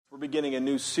beginning a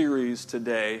new series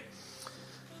today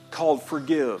called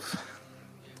Forgive.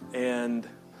 And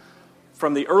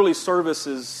from the early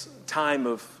services time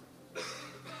of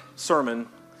sermon,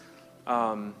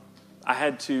 I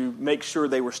had to make sure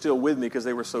they were still with me because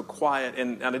they were so quiet,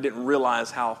 and I didn't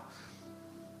realize I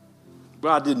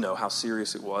did know how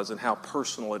serious it was and how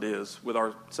personal it is with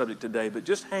our subject today, but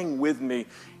just hang with me.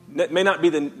 It may not be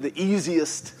the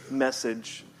easiest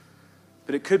message,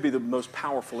 but it could be the most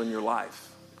powerful in your life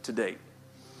to date.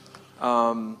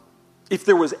 If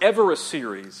there was ever a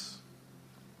series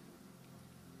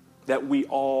that we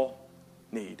all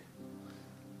need,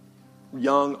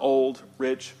 young, old,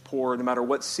 rich, poor, no matter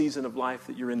what season of life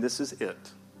that you're in, this is it.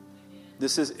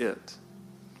 This is it.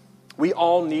 We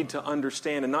all need to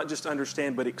understand, and not just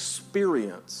understand, but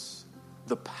experience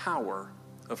the power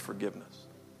of forgiveness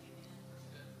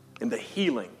and the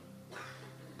healing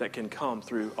that can come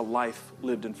through a life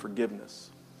lived in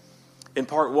forgiveness. In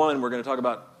part 1, we're going to talk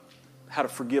about how to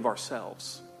forgive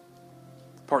ourselves.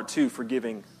 Part 2,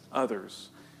 forgiving others.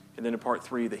 And then in part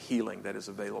 3, the healing that is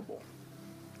available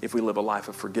if we live a life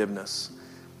of forgiveness.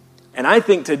 And I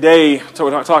think today,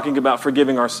 talking about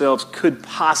forgiving ourselves could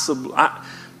possibly, I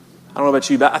don't know about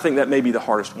you, but I think that may be the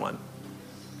hardest one.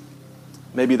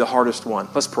 Maybe the hardest one.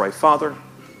 Let's pray. Father,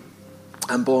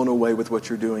 I'm blown away with what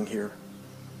you're doing here.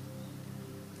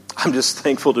 I'm just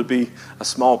thankful to be a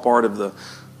small part of the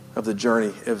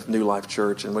journey of New Life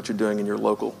Church and what you're doing in your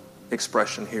local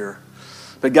expression here.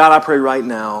 But God, I pray right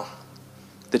now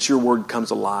that your word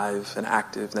comes alive and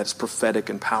active, and that it's prophetic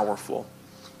and powerful,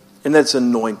 and that it's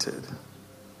anointed.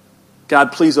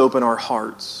 God, please open our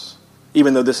hearts,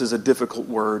 even though this is a difficult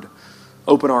word.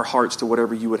 Open our hearts to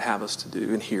whatever you would have us to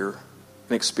do and hear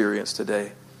and experience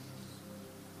today.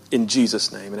 In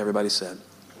Jesus' name. And everybody said,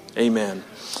 amen.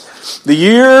 The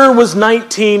year was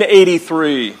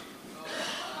 1983.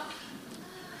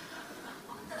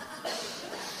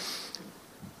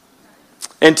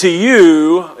 And to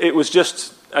you, it was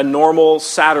just a normal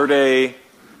Saturday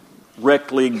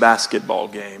rec league basketball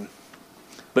game.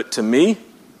 But to me,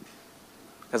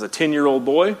 as a 10-year-old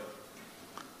boy,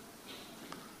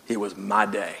 it was my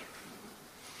day.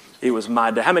 It was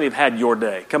my day. How many have had your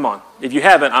day? Come on. If you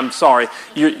haven't, I'm sorry.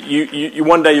 You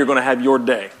one day you're going to have your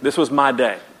day. This was my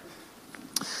day.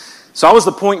 So I was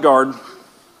the point guard.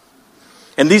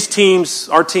 And these teams,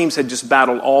 our teams had just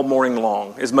battled all morning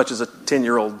long, as much as a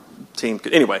 10-year-old team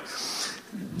could. Anyway,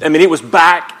 I mean, it was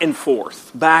back and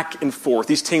forth.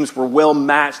 These teams were well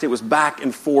matched. It was back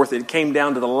and forth. It came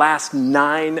down to the last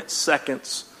 9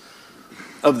 seconds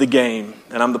of the game.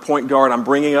 And I'm the point guard. I'm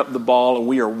bringing up the ball, and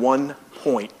we are 1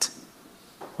 point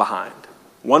behind.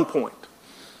 1 point.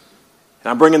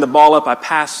 And I'm bringing the ball up. I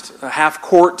passed a half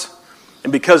court.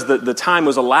 And because the time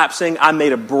was elapsing, I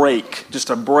made a break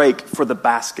for the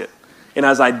basket. And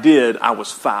as I did, I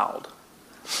was fouled.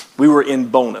 We were in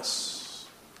bonus.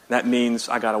 That means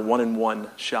I got a 1-and-1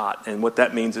 shot. And what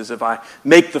that means is if I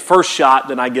make the first shot,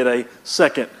 then I get a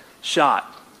second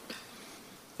shot.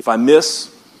 If I miss,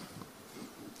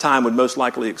 time would most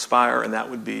likely expire, and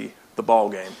that would be the ball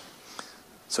game.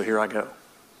 So here I go.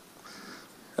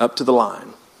 Up to the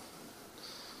line.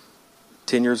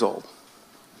 10 years old.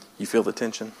 You feel the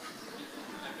tension?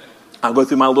 I'll go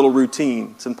through my little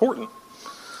routine. It's important.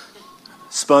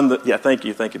 Thank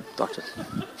you, doctor.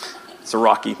 It's a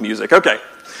Rocky music. Okay.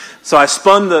 So I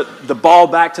spun the ball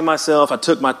back to myself. I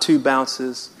took my 2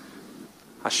 bounces.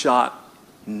 I shot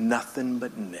nothing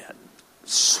but net.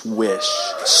 Swish.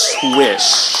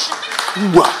 Swish.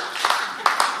 Whoa.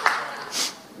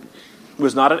 It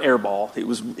was not an air ball. It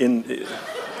was in...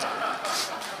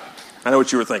 I know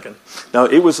what you were thinking. No,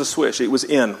 it was a swish. It was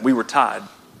in. We were tied.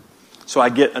 So I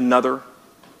get another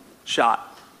shot.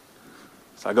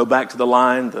 So I go back to the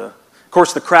line. Of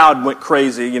course, the crowd went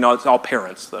crazy. You know, it's all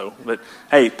parents, though. But,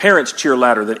 hey, parents cheer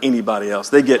louder than anybody else.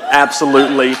 They get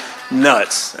absolutely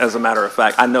nuts, as a matter of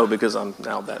fact. I know because I'm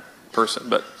now that person.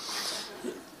 But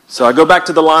so I go back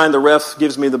to the line. The ref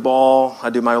gives me the ball. I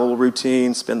do my little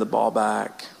routine, spin the ball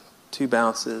back. 2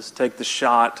 bounces, take the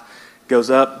shot. Goes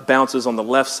up, bounces on the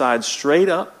left side straight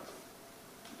up.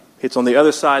 Hits on the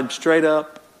other side straight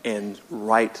up and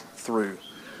right through.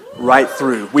 Right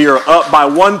through. We are up by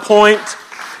 1 point.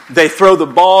 They throw the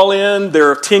ball in.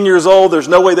 They're 10 years old. There's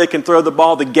no way they can throw the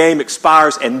ball. The game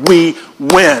expires and we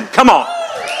win. Come on.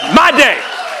 My day.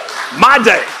 My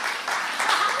day.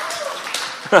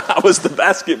 I was the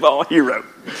basketball hero.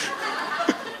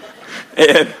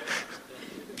 And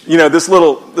this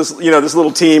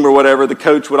little team or whatever, the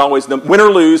coach would always, win or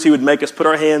lose, he would make us put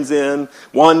our hands in,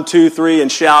 1, 2, 3,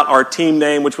 and shout our team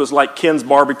name, which was like Ken's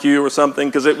Barbecue or something,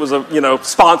 because it was a,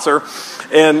 sponsor.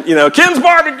 And, Ken's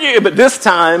Barbecue. But this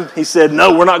time, he said,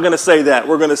 no, we're not going to say that.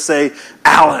 We're going to say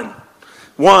Allen.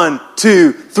 1,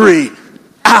 2, 3,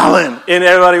 Allen. And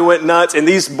everybody went nuts. And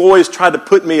these boys tried to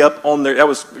put me up on that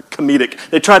was comedic.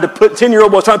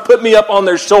 10-year-old boys tried to put me up on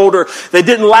their shoulder. They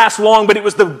didn't last long, but it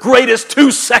was the greatest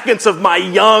 2 seconds of my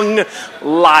young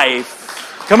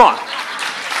life. Come on.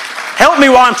 Help me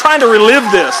while I'm trying to relive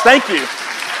this. Thank you.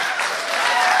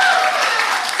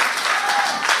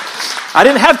 I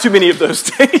didn't have too many of those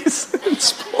days in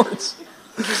sports.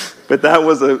 But that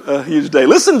was a huge day.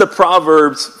 Listen to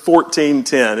Proverbs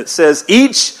 14:10. It says,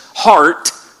 each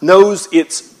heart knows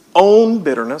its own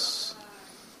bitterness,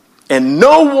 and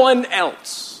no one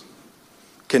else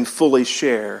can fully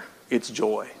share its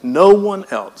joy. No one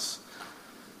else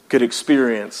could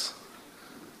experience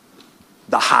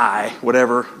the high,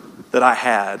 whatever, that I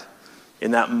had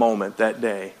in that moment, that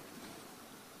day.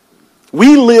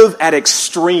 We live at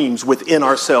extremes within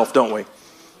ourselves, don't we?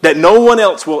 That no one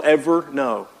else will ever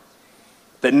know.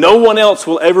 That no one else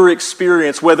will ever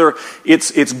experience, whether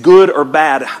it's good or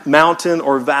bad, mountain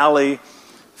or valley,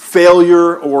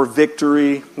 failure or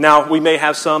victory. Now, we may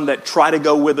have some that try to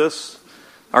go with us,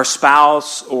 our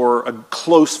spouse or a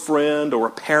close friend or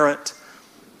a parent.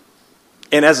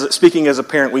 And speaking as a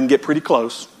parent, we can get pretty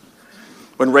close.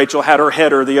 When Rachel had her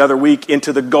header the other week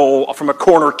into the goal from a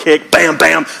corner kick, bam,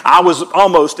 bam, I was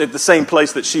almost at the same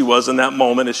place that she was in that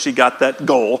moment as she got that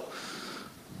goal.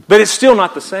 But it's still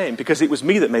not the same because it was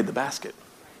me that made the basket,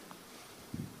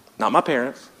 not my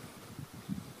parents.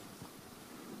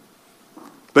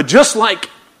 But just like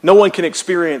no one can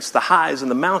experience the highs and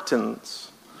the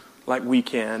mountains like we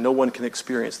can, no one can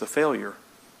experience the failure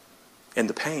and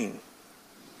the pain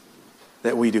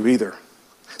that we do either.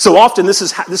 So often this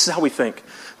is how we think.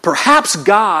 Perhaps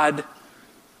God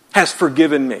has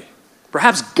forgiven me.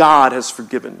 Perhaps God has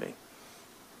forgiven me.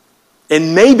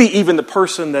 And maybe even the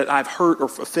person that I've hurt or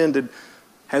offended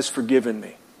has forgiven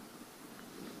me.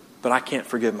 But I can't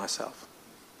forgive myself.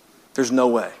 There's no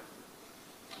way.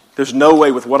 There's no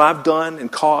way with what I've done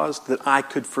and caused that I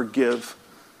could forgive.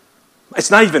 It's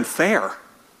not even fair.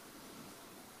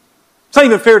 It's not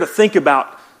even fair to think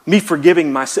about me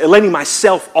forgiving myself, letting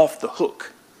myself off the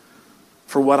hook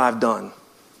for what I've done.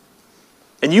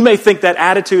 And you may think that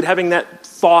attitude, having that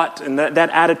thought and that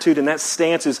attitude and that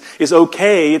stance is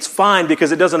okay, it's fine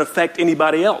because it doesn't affect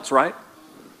anybody else, right?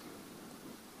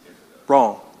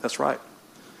 Wrong. That's right.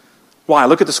 Why?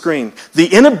 Look at the screen. The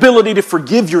inability to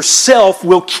forgive yourself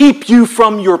will keep you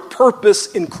from your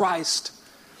purpose in Christ.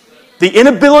 The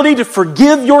inability to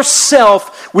forgive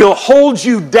yourself will hold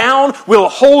you down, will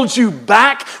hold you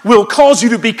back, will cause you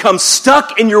to become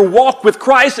stuck in your walk with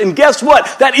Christ. And guess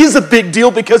what? That is a big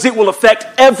deal because it will affect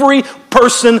every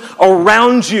person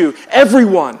around you,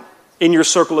 everyone in your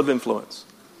circle of influence.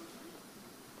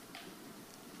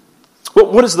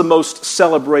 What is the most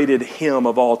celebrated hymn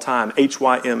of all time?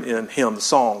 HYMN, hymn, the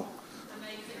song.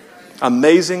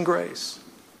 Amazing Grace.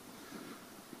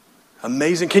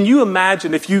 Amazing. Can you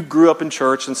imagine if you grew up in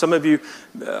church, and some of you,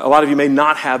 a lot of you may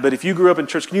not have, but if you grew up in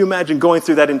church, can you imagine going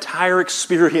through that entire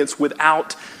experience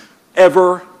without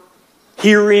ever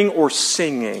hearing or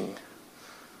singing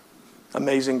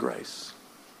Amazing Grace?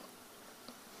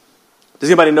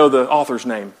 Does anybody know the author's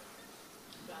name?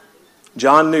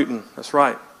 John Newton. That's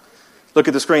right. Look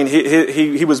at the screen.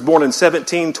 He was born in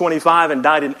 1725 and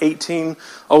died in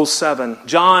 1807.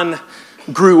 John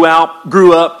grew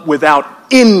up without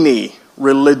any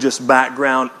religious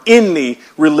background, any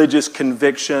religious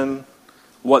conviction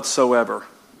whatsoever.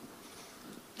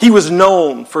 He was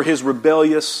known for his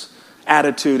rebellious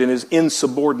attitude and his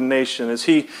insubordination. As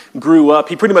he grew up,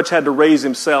 he pretty much had to raise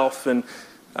himself, and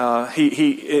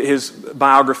his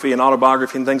biography and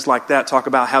autobiography and things like that talk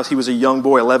about how he was a young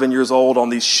boy, 11 years old, on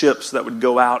these ships that would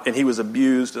go out, and he was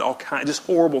abused and all kinds, just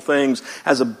horrible things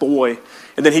as a boy.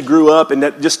 And then he grew up, and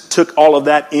that just took all of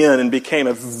that in and became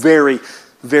a very,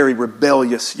 very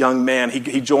rebellious young man.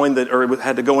 He joined or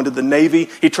had to go into the Navy.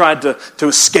 He tried to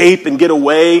escape and get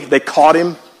away. They caught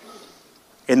him,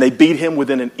 and they beat him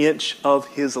within an inch of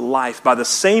his life by the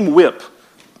same whip.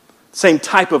 Same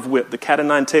type of whip, the cat o'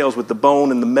 nine tails with the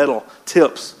bone and the metal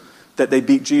tips that they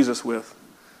beat Jesus with.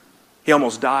 He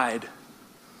almost died.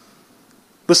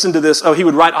 Listen to this. He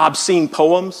would write obscene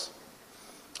poems,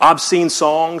 obscene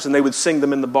songs, and they would sing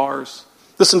them in the bars.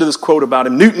 Listen to this quote about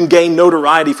him. Newton gained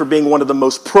notoriety for being one of the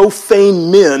most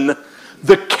profane men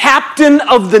the captain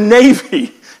of the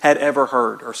Navy had ever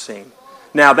heard or seen.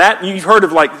 Now that, you've heard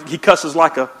of he cusses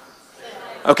like a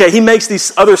Okay, he makes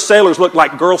these other sailors look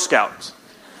like Girl Scouts.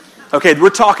 Okay, we're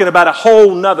talking about a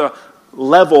whole nother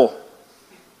level.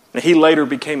 And he later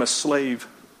became a slave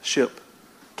ship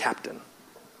captain.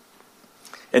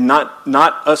 And not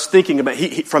us thinking about,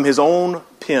 he from his own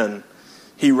pen,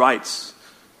 he writes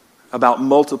about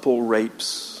multiple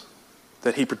rapes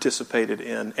that he participated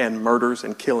in and murders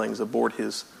and killings aboard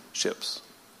his ships.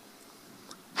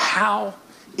 How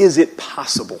is it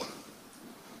possible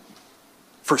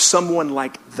for someone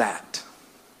like that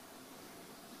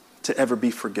to ever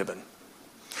be forgiven?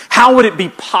 How would it be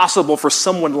possible for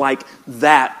someone like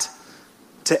that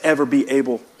to ever be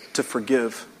able to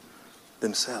forgive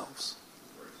themselves?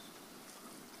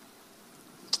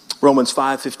 Romans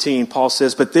 5:15, Paul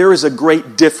says, but there is a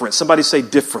great difference. Somebody say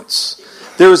difference.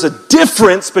 There is a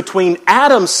difference between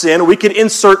Adam's sin, we could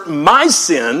insert my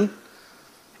sin,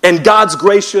 and God's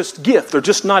gracious gift. They're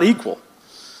just not equal.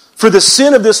 For the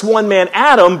sin of this one man,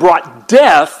 Adam, brought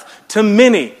death to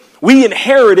many. We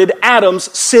inherited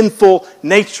Adam's sinful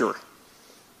nature.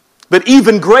 But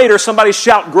even greater, somebody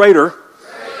shout greater.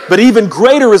 But even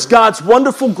greater is God's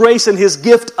wonderful grace and His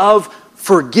gift of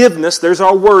forgiveness. There's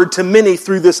our word, to many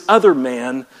through this other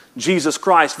man, Jesus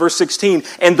Christ. Verse 16,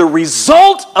 and the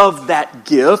result of that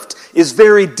gift is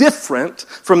very different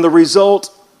from the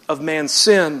result of man's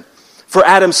sin. For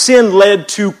Adam's sin led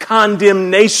to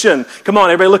condemnation. Come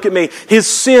on, everybody look at me. His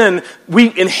sin, we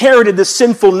inherited this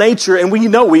sinful nature, and we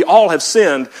know we all have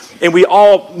sinned, and we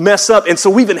all mess up. And so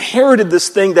we've inherited this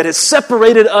thing that has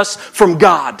separated us from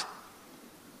God.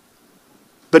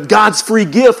 But God's free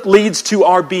gift leads to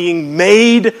our being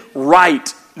made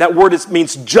right. That word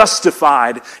means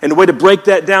justified. And the way to break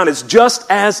that down is just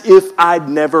as if I'd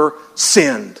never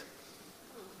sinned.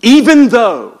 Even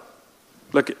though,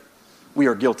 we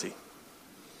are guilty.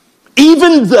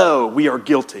 Even though we are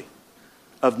guilty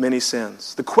of many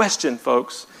sins. The question,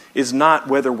 folks, is not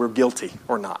whether we're guilty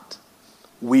or not.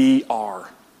 We are.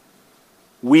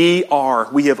 We are.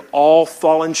 We have all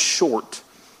fallen short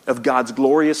of God's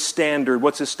glorious standard.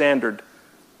 What's His standard?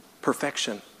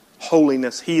 Perfection.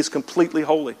 Holiness. He is completely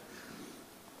holy.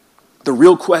 The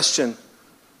real question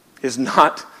is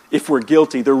not if we're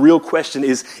guilty. The real question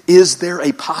is there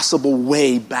a possible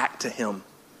way back to Him?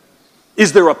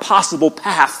 Is there a possible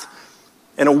path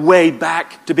and a way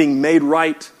back to being made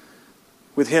right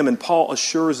with Him? And Paul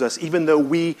assures us, even though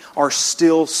we are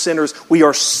still sinners, we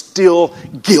are still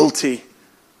guilty.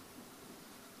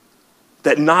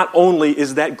 That not only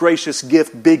is that gracious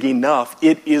gift big enough,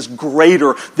 it is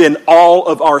greater than all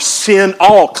of our sin,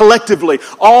 collectively,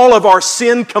 all of our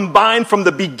sin combined from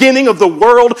the beginning of the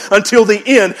world until the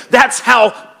end. That's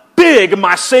how big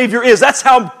my Savior is. That's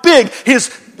how big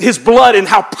His blood and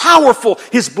how powerful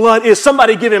His blood is.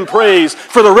 Somebody give Him praise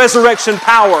for the resurrection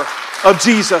power of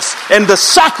Jesus and the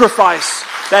sacrifice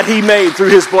that He made through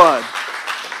His blood.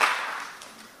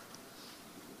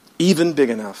 Even big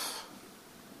enough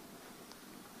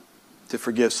to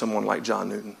forgive someone like John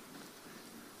Newton.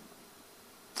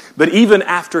 But even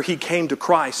after he came to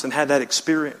Christ and had that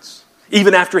experience,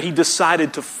 even after he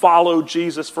decided to follow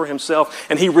Jesus for himself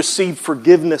and he received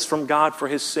forgiveness from God for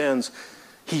his sins,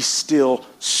 he still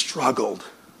struggled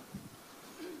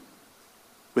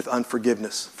with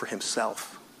unforgiveness for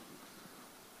himself.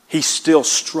 He still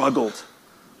struggled.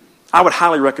 I would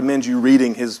highly recommend you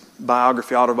reading his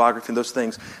biography, autobiography, and those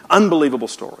things. Unbelievable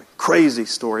story. Crazy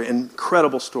story.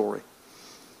 Incredible story.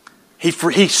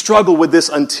 He struggled with this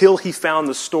until he found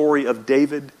the story of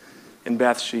David and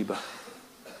Bathsheba.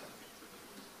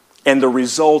 And the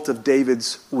result of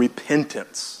David's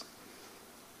repentance.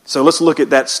 So let's look at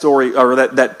that story, or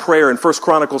that prayer in 1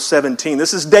 Chronicles 17.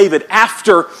 This is David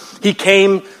after he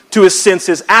came to his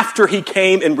senses, after he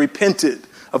came and repented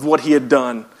of what he had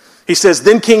done. He says,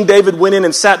 then King David went in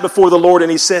and sat before the Lord, and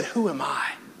he said, who am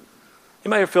I?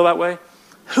 Anybody ever feel that way?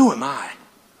 Who am I?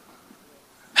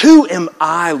 Who am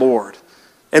I, Lord?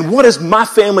 And what is my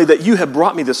family that you have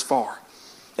brought me this far?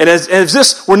 And as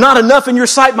this were not enough in your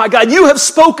sight, my God, you have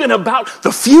spoken about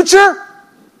the future?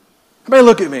 Everybody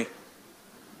look at me.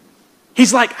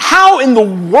 He's like, how in the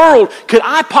world could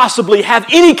I possibly have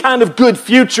any kind of good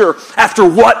future after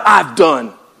what I've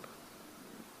done?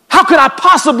 How could I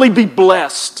possibly be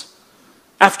blessed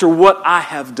after what I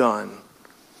have done?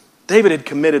 David had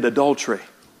committed adultery.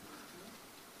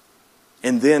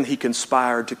 And then he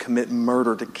conspired to commit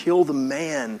murder, to kill the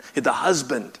man, the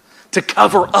husband, to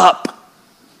cover up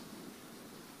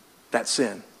that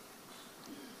sin.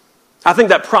 I think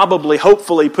that probably,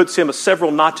 hopefully, puts him several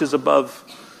notches above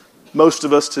most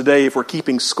of us today if we're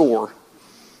keeping score.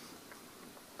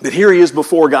 That here he is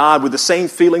before God with the same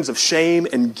feelings of shame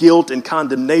and guilt and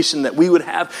condemnation that we would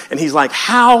have. And he's like,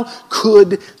 how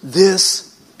could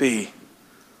this be?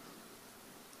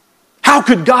 How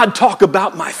could God talk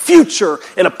about my future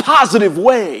in a positive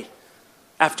way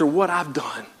after what I've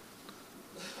done?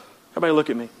 Everybody look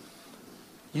at me.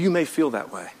 You may feel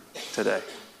that way today.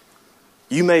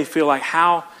 You may feel like,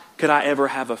 how could I ever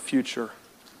have a future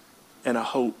and a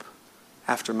hope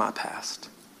after my past?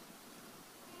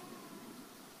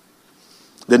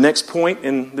 The next point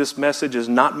in this message is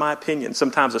not my opinion.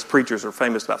 Sometimes us preachers are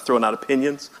famous about throwing out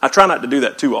opinions. I try not to do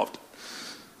that too often.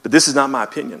 But this is not my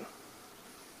opinion.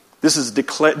 This is a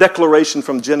declaration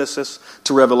from Genesis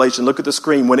to Revelation. Look at the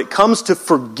screen. When it comes to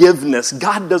forgiveness,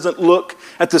 God doesn't look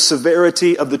at the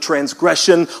severity of the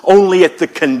transgression, only at the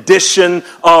condition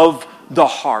of the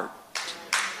heart.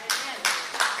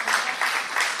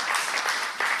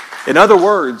 In other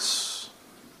words,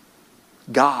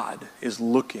 God is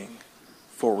looking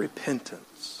for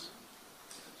repentance.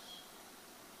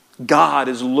 God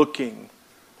is looking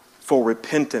for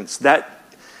repentance.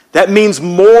 That means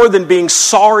more than being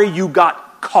sorry you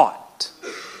got caught.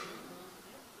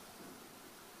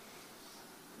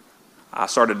 I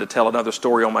started to tell another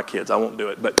story on my kids. I won't do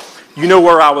it, but you know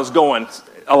where I was going.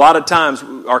 A lot of times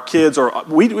our kids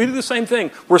we do the same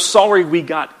thing. We're sorry we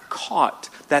got caught.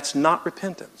 That's not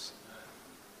repentance.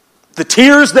 The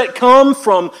tears that come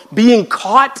from being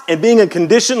caught and being in a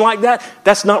condition like that,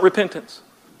 that's not repentance.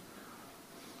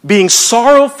 Being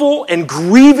sorrowful and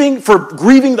grieving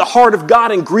the heart of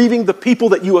God and grieving the people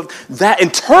that you have,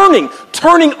 and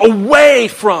turning away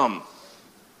from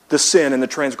the sin and the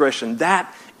transgression,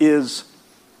 that is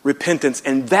repentance.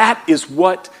 And that is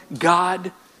what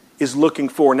God is looking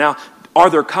for. Now, are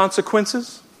there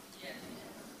consequences?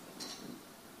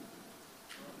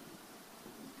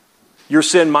 Your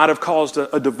sin might have caused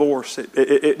a divorce.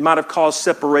 It might have caused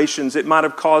separations. It might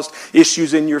have caused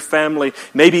issues in your family.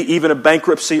 Maybe even a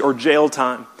bankruptcy or jail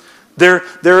time. There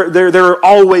are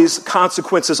always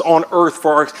consequences on earth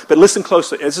for our... But listen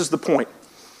closely. This is the point.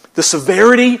 The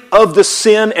severity of the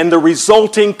sin and the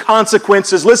resulting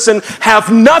consequences, listen,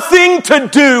 have nothing to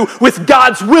do with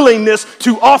God's willingness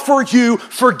to offer you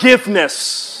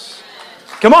forgiveness.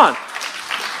 Come on.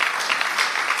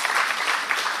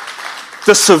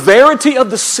 The severity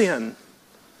of the sin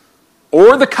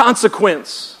or the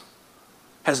consequence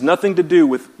has nothing to do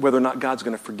with whether or not God's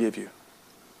going to forgive you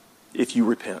if you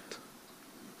repent.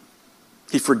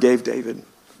 He forgave David.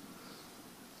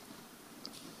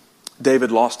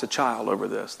 David lost a child over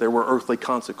this. There were earthly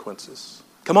consequences.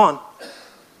 Come on.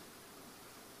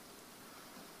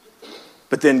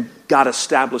 But then God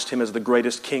established him as the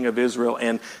greatest king of Israel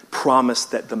and promised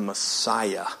that the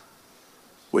Messiah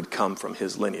would come from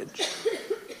his lineage.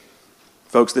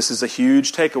 Folks, this is a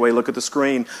huge takeaway. Look at the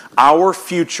screen. Our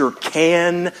future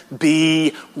can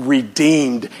be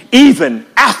redeemed even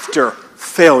after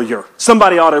failure.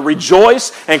 Somebody ought to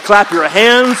rejoice and clap your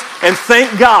hands and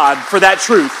thank God for that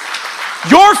truth.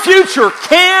 Your future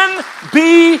can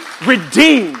be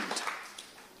redeemed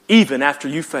even after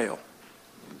you fail.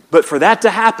 But for that to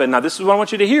happen, now this is what I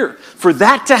want you to hear. For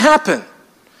that to happen,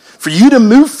 for you to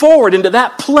move forward into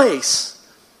that place,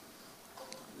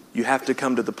 you have to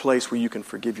come to the place where you can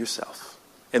forgive yourself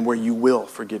and where you will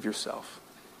forgive yourself.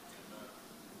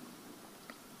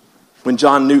 When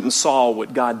John Newton saw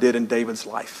what God did in David's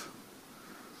life,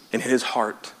 in his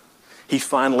heart, he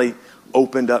finally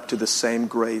opened up to the same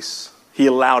grace. He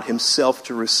allowed himself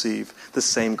to receive the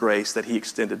same grace that he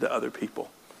extended to other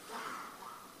people.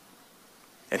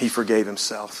 And he forgave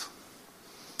himself.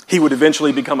 He would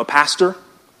eventually become a pastor.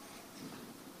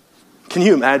 Can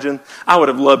you imagine? I would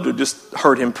have loved to have just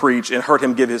heard him preach and heard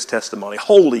him give his testimony.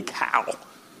 Holy cow.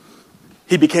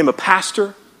 He became a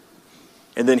pastor,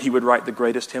 and then he would write the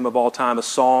greatest hymn of all time, a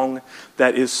song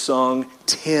that is sung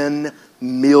 10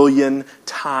 million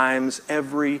times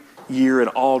every year in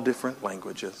all different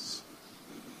languages.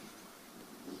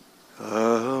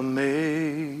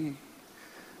 Amazing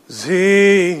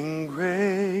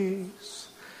grace,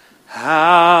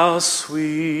 how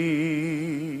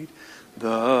sweet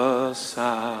the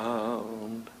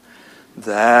sound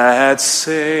that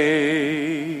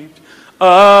saved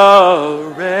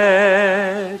a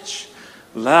wretch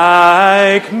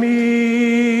like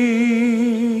me.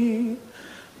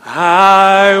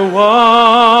 I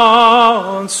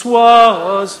once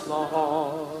was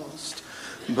lost,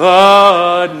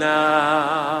 but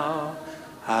now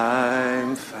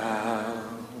I'm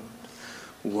found.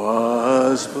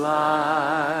 Was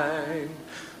blind,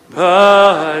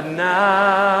 but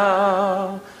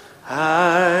now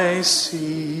I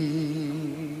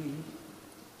see.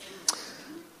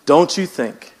 Don't you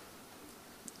think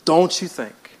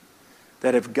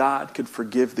that if God could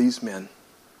forgive these men,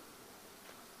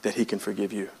 that he can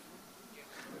forgive you?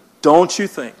 Don't you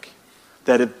think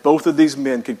that if both of these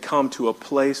men could come to a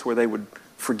place where they would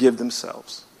forgive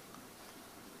themselves,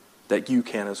 that you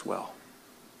can as well?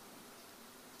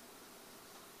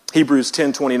 Hebrews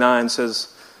 10:29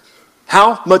 says,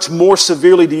 how much more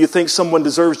severely do you think someone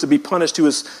deserves to be punished who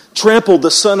has trampled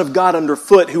the Son of God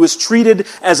underfoot, who has treated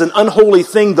as an unholy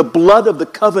thing the blood of the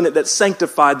covenant that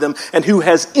sanctified them, and who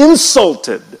has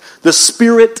insulted the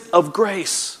Spirit of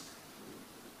grace?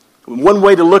 One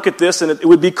way to look at this, and it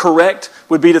would be correct,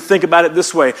 would be to think about it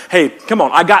this way. Hey, come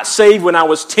on, I got saved when I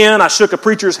was 10. I shook a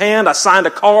preacher's hand. I signed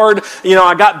a card.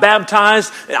 I got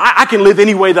baptized. I can live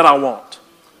any way that I want.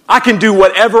 I can do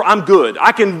whatever, I'm good.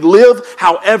 I can live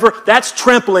however. That's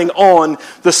trampling on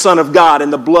the Son of God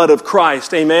and the blood of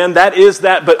Christ. Amen? That is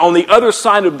that. But on the other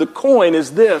side of the coin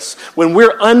is this. When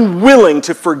we're unwilling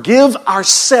to forgive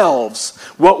ourselves,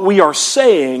 what we are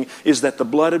saying is that the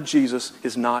blood of Jesus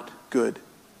is not good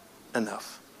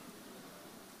enough.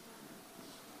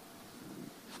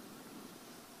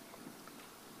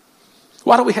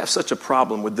 Why do we have such a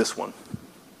problem with this one?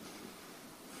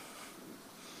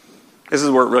 This is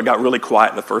where it got really quiet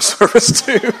in the first service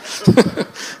too.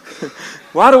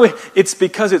 Why do we? It's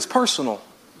because it's personal.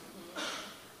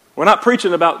 We're not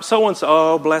preaching about so-and-so.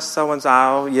 Oh, bless so-and-so.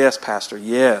 Oh, yes, Pastor.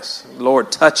 Yes. Lord,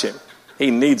 touch him.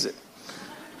 He needs it.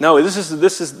 No,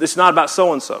 it's not about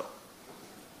so-and-so.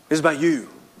 It's about you.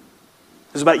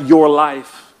 It's about your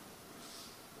life.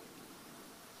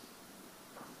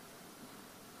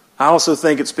 I also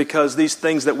think it's because these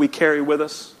things that we carry with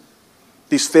us,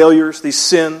 these failures, these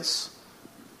sins,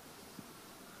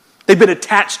 they've been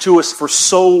attached to us for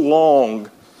so long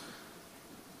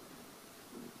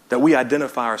that we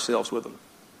identify ourselves with them.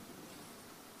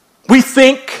 We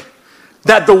think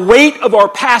that the weight of our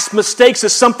past mistakes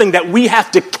is something that we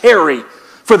have to carry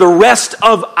for the rest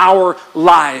of our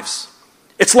lives.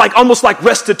 It's almost like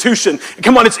restitution.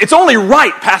 Come on, it's only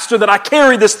right, Pastor, that I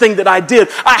carry this thing that I did.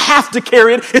 I have to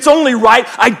carry it. It's only right.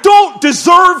 I don't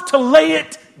deserve to lay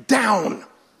it down.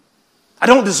 I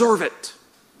don't deserve it.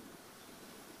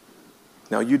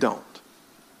 No, you don't.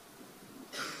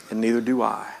 And neither do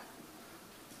I.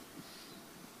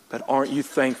 But aren't you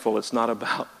thankful it's not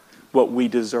about what we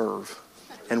deserve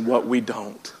and what we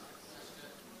don't?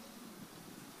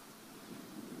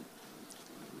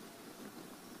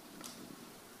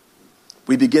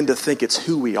 We begin to think it's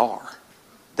who we are.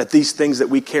 That these things that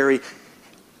we carry,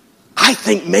 I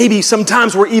think maybe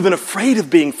sometimes we're even afraid of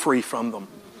being free from them.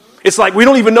 It's like we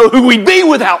don't even know who we'd be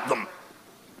without them.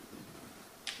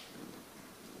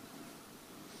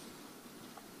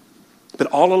 But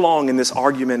all along in this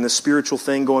argument, this spiritual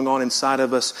thing going on inside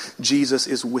of us, Jesus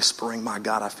is whispering, my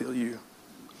God, I feel you.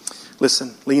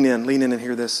 Listen, lean in and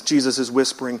hear this. Jesus is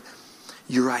whispering,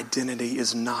 your identity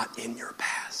is not in your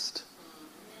past.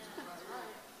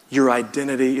 Your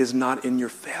identity is not in your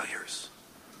failures.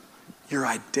 Your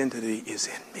identity is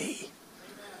in me.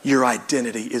 Your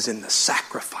identity is in the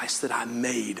sacrifice that I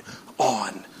made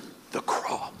on the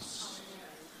cross.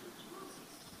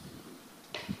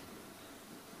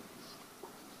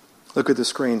 Look at the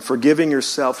screen. Forgiving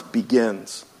yourself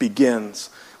begins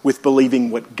with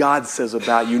believing what God says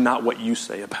about you, not what you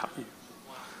say about you.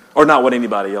 Or not what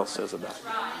anybody else says about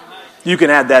you. You can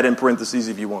add that in parentheses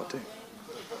if you want to.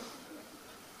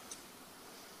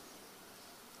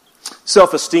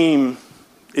 Self-esteem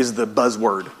is the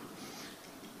buzzword.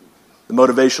 The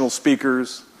motivational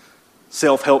speakers,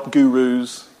 self-help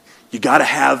gurus, you got to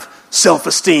have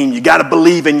self-esteem. You got to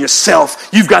believe in yourself.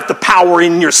 You've got the power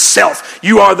in yourself.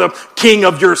 You are the king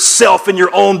of yourself and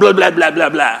your own blah, blah, blah, blah,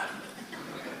 blah.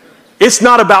 It's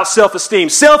not about self-esteem.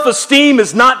 Self-esteem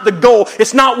is not the goal.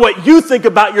 It's not what you think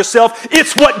about yourself.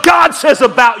 It's what God says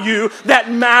about you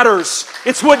that matters.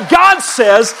 It's what God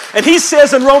says. And He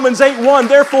says in Romans 8:1,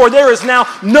 therefore there is now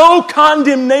no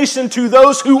condemnation to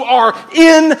those who are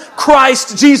in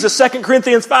Christ Jesus. 2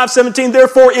 Corinthians 5:17,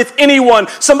 therefore if anyone,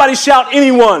 somebody shout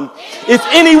anyone. If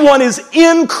anyone is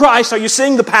in Christ, are you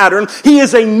seeing the pattern? He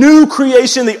is a new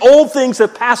creation. The old things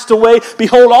have passed away.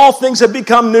 Behold, all things have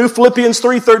become new. Philippians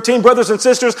 3:13. Brothers and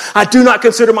sisters, I do not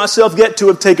consider myself yet to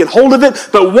have taken hold of it,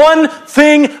 but one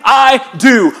thing I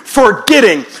do,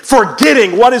 forgetting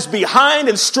what is behind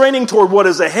and straining toward what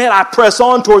is ahead, I press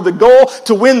on toward the goal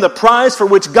to win the prize for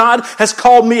which God has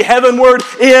called me heavenward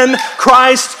in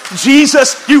Christ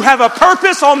Jesus. You have a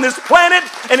purpose on this planet,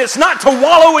 and it's not to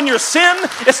wallow in your sin.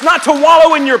 It's not to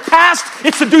wallow in your past.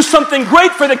 It's to do something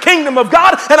great for the kingdom of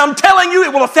God, and I'm telling you,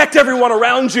 it will affect everyone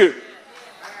around you.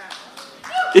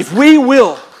 If we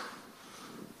will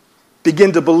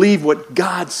begin to believe what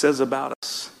God says about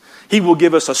us, He will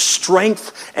give us a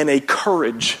strength and a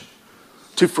courage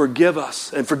to forgive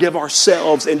us and forgive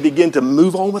ourselves and begin to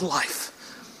move on with life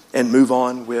and move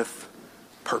on with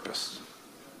purpose.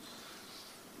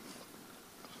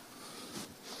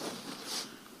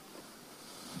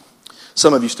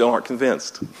 Some of you still aren't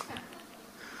convinced.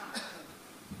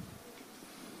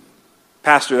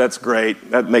 Pastor, that's great.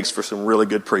 That makes for some really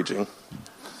good preaching.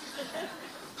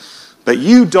 But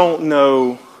you don't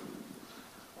know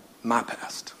my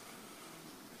past.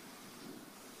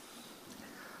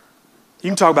 You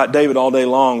can talk about David all day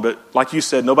long, but like you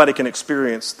said, nobody can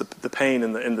experience the pain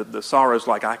and the sorrows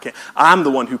like I can. I'm the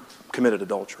one who committed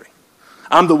adultery.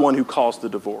 I'm the one who caused the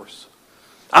divorce.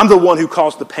 I'm the one who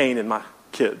caused the pain in my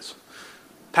kids.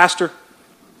 Pastor,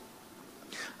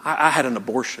 I had an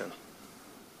abortion.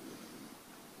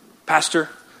 Pastor,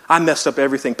 I messed up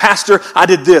everything. Pastor, I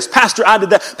did this. Pastor, I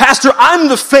did that. Pastor, I'm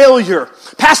the failure.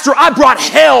 Pastor, I brought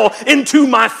hell into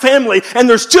my family, and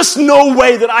there's just no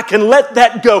way that I can let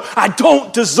that go. I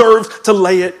don't deserve to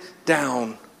lay it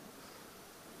down.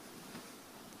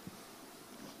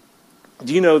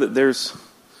 Do you know that there's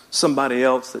somebody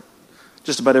else that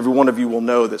just about every one of you will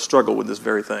know that struggled with this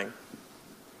very thing?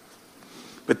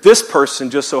 But this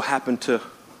person just so happened to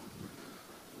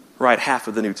write half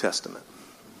of the New Testament.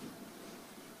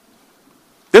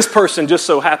 This person just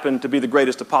so happened to be the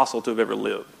greatest apostle to have ever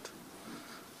lived.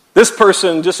 This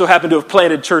person just so happened to have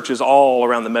planted churches all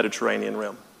around the Mediterranean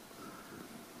rim.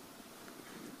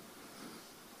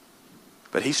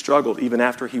 But he struggled even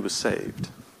after he was saved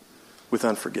with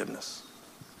unforgiveness.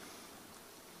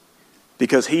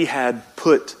 Because he had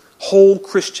put whole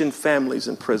Christian families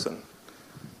in prison,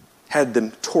 had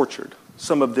them tortured,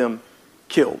 some of them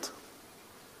killed.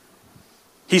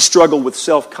 He struggled with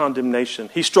self-condemnation.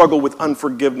 He struggled with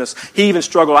unforgiveness. He even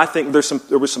struggled, I think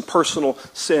there were some personal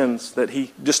sins that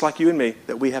he, just like you and me,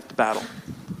 that we have to battle.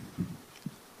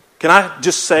 Can I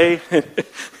just say,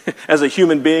 as a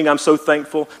human being, I'm so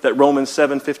thankful that Romans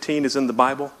 7:15 is in the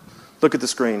Bible. Look at the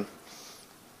screen.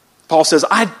 Paul says,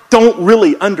 I don't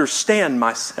really understand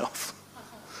myself,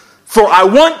 for I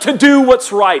want to do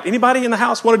what's right. Anybody in the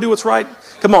house want to do what's right?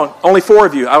 Come on, only 4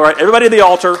 of you. All right, everybody at the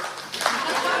altar.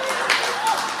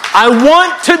 I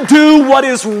want to do what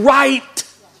is right.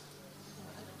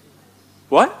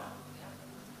 What?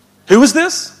 Who is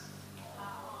this?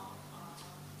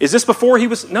 Is this before he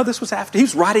was? No, this was after. He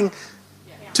was writing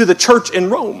to the church in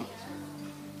Rome.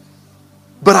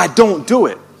 But I don't do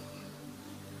it.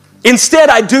 Instead,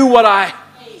 I do what I...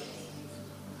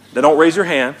 Now, don't raise your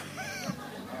hand.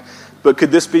 But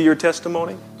could this be your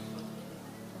testimony?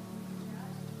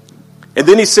 And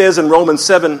then he says in Romans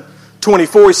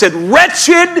 7:24, he said,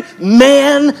 wretched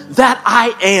man that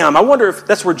I am. I wonder if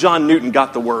that's where John Newton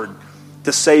got the word,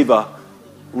 to save a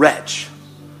wretch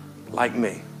like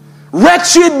me.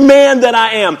 Wretched man that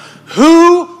I am.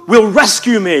 Who will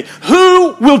rescue me?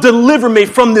 Who will deliver me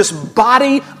from this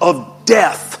body of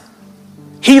death?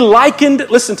 He likened,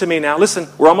 listen to me now, listen,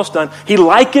 we're almost done. He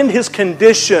likened his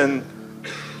condition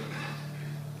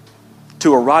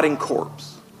to a rotting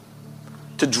corpse,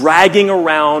 to dragging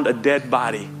around a dead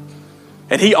body.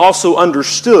 And he also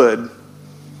understood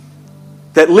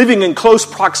that living in close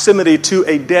proximity to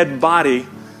a dead body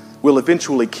will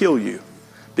eventually kill you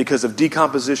because of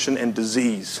decomposition and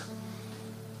disease.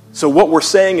 So what we're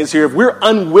saying is here, if we're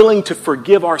unwilling to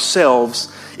forgive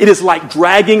ourselves, it is like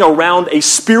dragging around a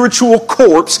spiritual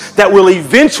corpse that will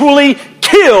eventually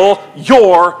kill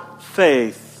your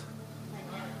faith.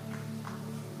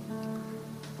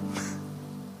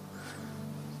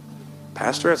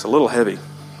 Pastor, that's a little heavy.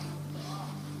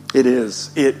 It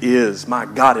is. It is. My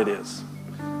God, it is.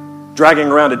 Dragging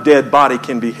around a dead body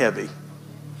can be heavy.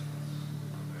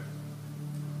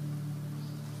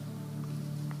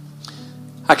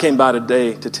 I came by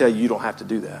today to tell you don't have to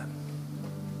do that.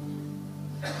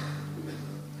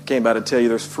 I came by to tell you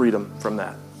there's freedom from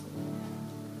that.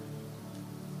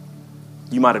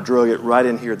 You might have drug it right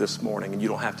in here this morning and you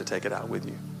don't have to take it out with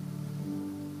you.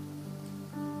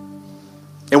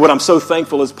 And what I'm so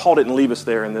thankful is Paul didn't leave us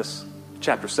there in this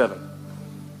chapter 7.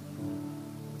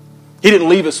 He didn't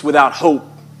leave us without hope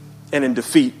and in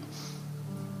defeat.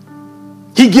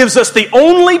 He gives us the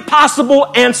only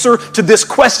possible answer to this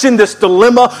question, this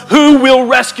dilemma. Who will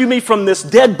rescue me from this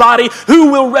dead body?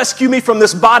 Who will rescue me from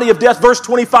this body of death? Verse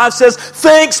 25 says,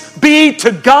 thanks be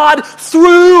to God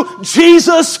through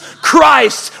Jesus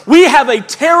Christ. We have a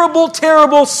terrible,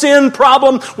 terrible sin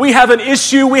problem. We have an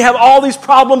issue. We have all these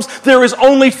problems. There is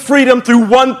only freedom through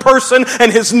one person,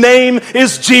 and his name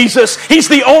is Jesus. He's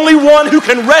the only one who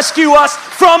can rescue us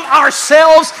from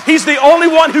ourselves. He's the only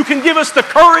one who can give us the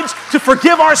courage to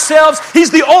forgive ourselves. He's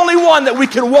the only one that we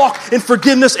can walk in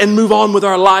forgiveness and move on with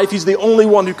our life. He's the only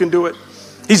one who can do it.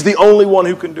 He's the only one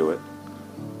who can do it.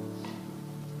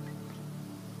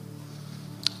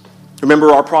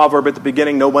 Remember our proverb at the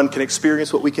beginning, no one can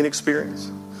experience what we can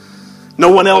experience. No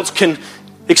one else can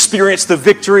experience the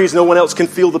victories. No one else can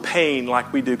feel the pain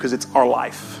like we do because it's our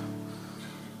life.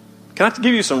 Can I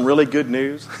give you some really good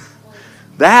news?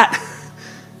 That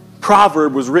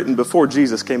proverb was written before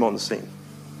Jesus came on the scene.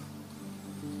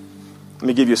 Let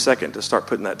me give you a second to start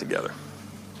putting that together.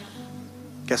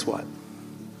 Guess what?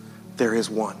 There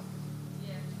is one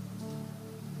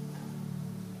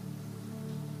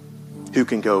who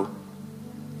can go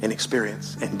and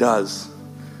experience and does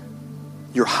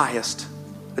your highest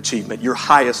achievement, your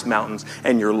highest mountains,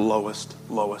 and your lowest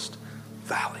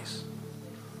valleys.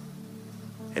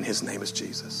 And his name is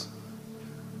Jesus.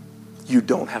 You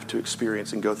don't have to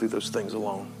experience and go through those things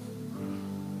alone.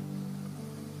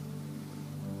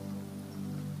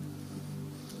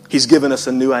 He's given us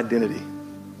a new identity.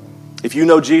 If you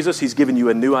know Jesus, he's given you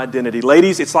a new identity.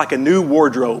 Ladies, it's like a new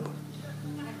wardrobe.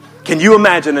 Can you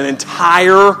imagine an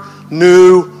entire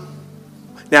new...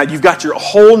 Now, you've got your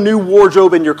whole new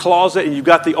wardrobe in your closet, and you've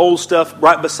got the old stuff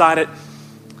right beside it.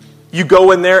 You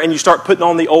go in there and you start putting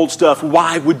on the old stuff.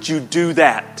 Why would you do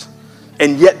that?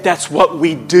 And yet that's what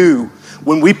we do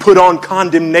when we put on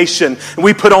condemnation and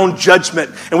we put on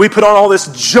judgment and we put on all this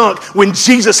junk when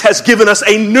Jesus has given us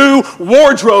a new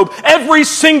wardrobe. Every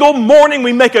single morning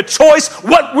we make a choice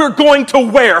what we're going to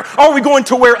wear. Are we going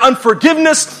to wear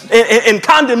unforgiveness and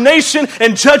condemnation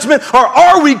and judgment, or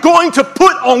are we going to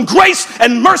put on grace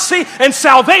and mercy and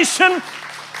salvation?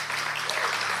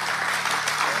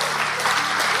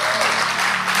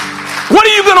 What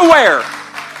are you going to wear?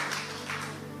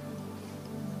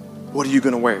 What are you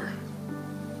going to wear?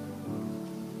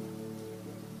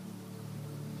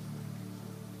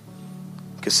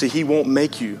 Because see, he won't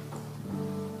make you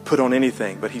put on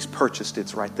anything, but he's purchased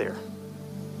it's right there.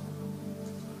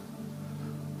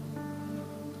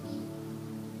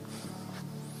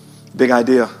 Big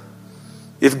idea.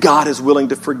 If God is willing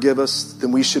to forgive us,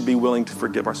 then we should be willing to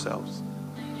forgive ourselves.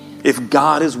 If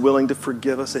God is willing to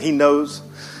forgive us, and he knows...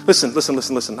 Listen.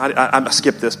 I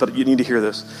skipped this, but you need to hear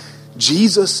this.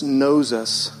 Jesus knows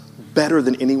us better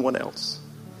than anyone else.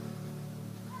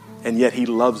 And yet he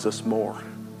loves us more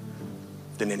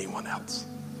than anyone else.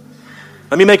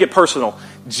 Let me make it personal.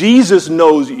 Jesus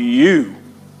knows you.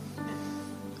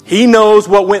 He knows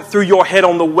what went through your head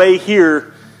on the way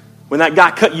here when that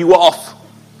guy cut you off.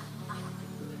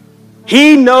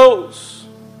 He knows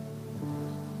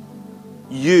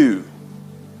you.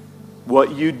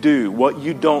 What you do, what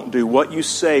you don't do, what you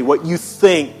say, what you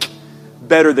think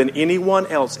better than anyone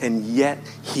else, and yet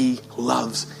he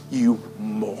loves you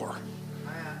more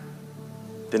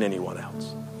than anyone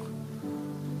else.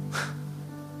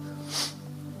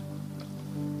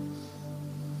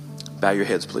 Bow your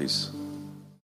heads, please.